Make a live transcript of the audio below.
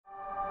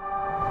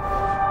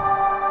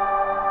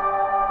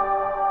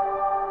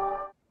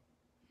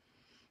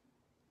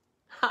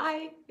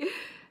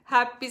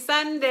Happy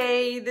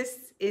Sunday!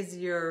 This is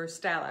your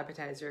style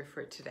appetizer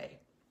for today.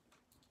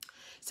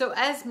 So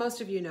as most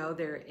of you know,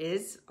 there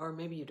is, or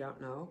maybe you don't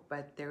know,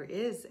 but there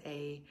is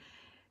a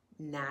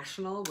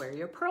National Wear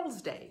Your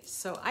Pearls Day.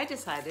 So I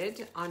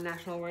decided on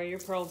National Wear Your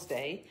Pearls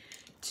Day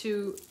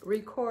to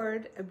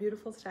record a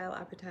beautiful style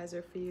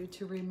appetizer for you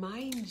to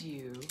remind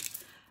you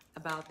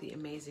about the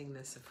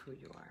amazingness of who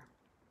you are.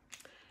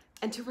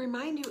 And to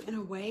remind you in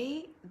a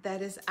way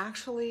that is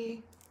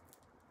actually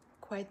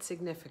quite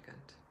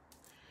significant.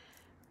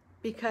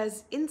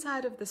 Because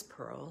inside of this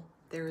pearl,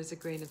 there is a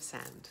grain of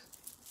sand.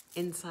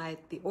 Inside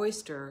the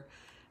oyster,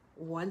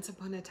 once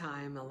upon a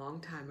time, a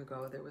long time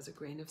ago, there was a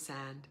grain of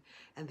sand,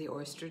 and the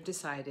oyster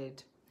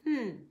decided,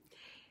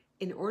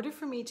 in order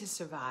for me to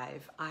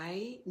survive,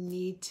 I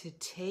need to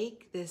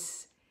take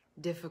this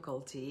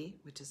difficulty,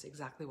 which is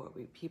exactly what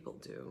we people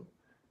do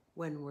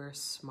when we're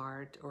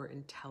smart or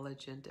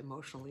intelligent,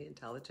 emotionally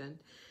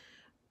intelligent.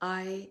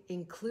 I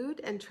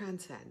include and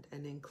transcend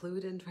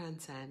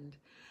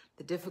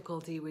the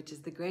difficulty, which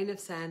is the grain of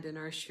sand in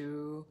our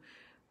shoe,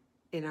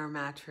 in our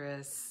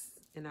mattress,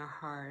 in our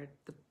heart,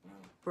 the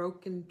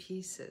broken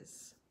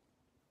pieces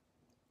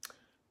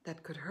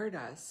that could hurt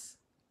us.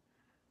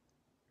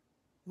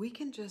 We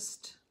can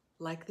just,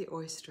 like the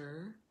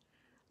oyster,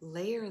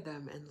 layer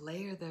them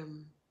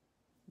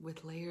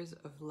with layers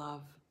of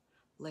love,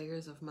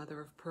 layers of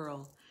mother of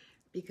pearl,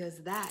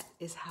 because that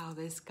is how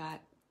this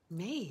got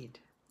made.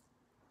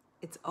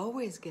 It's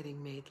always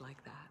getting made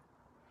like that.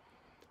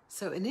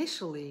 So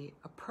initially,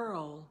 a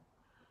pearl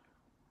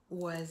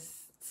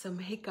was some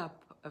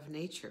hiccup of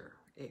nature.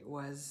 It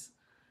was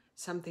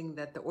something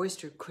that the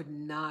oyster could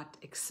not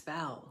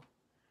expel.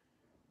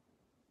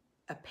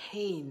 A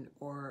pain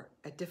or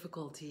a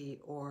difficulty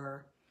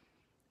or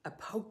a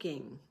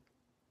poking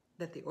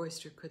that the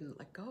oyster couldn't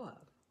let go of.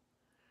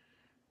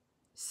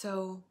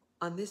 So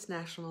on this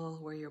National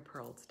Wear Your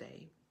Pearls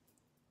Day,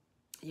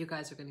 you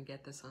guys are going to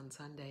get this on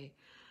Sunday,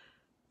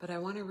 but I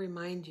want to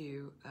remind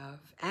you of,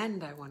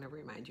 and I want to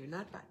remind you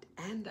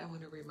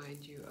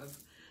of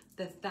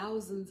the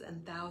thousands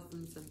and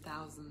thousands and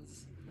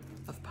thousands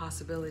of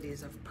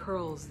possibilities of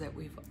pearls that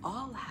we've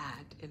all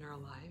had in our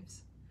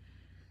lives,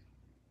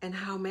 and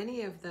how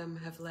many of them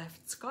have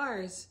left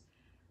scars,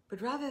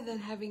 but rather than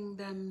having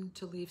them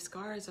to leave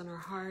scars on our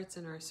hearts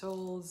and our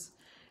souls,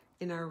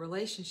 in our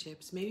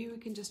relationships, maybe we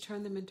can just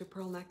turn them into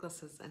pearl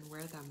necklaces and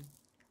wear them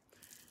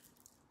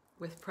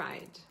with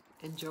pride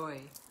and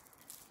joy,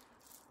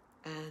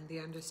 and the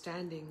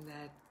understanding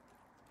that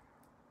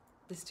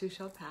this too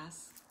shall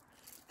pass.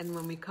 And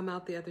when we come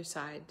out the other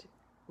side,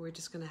 we're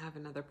just going to have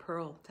another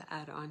pearl to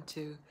add on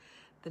to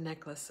the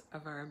necklace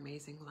of our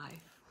amazing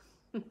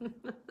life.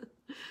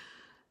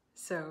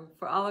 So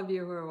for all of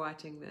you who are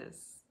watching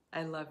this,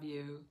 I love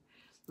you.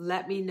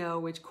 Let me know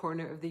which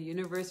corner of the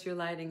universe you're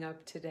lighting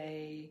up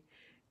today.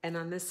 And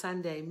on this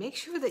Sunday, make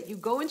sure that you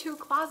go into your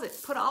closet,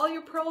 put all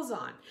your pearls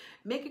on,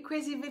 make a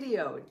crazy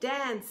video,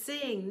 dance,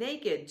 sing,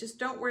 naked. Just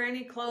don't wear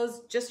any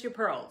clothes, just your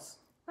pearls,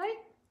 right?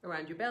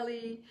 Around your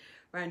belly,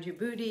 around your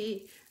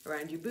booty,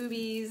 around your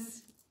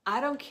boobies. I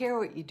don't care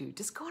what you do.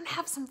 Just go and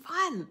have some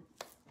fun.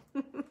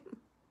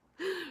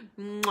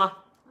 Mwah.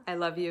 I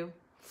love you.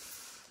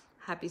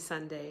 Happy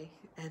Sunday,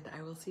 and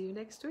I will see you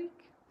next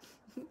week.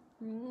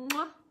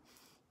 Mwah.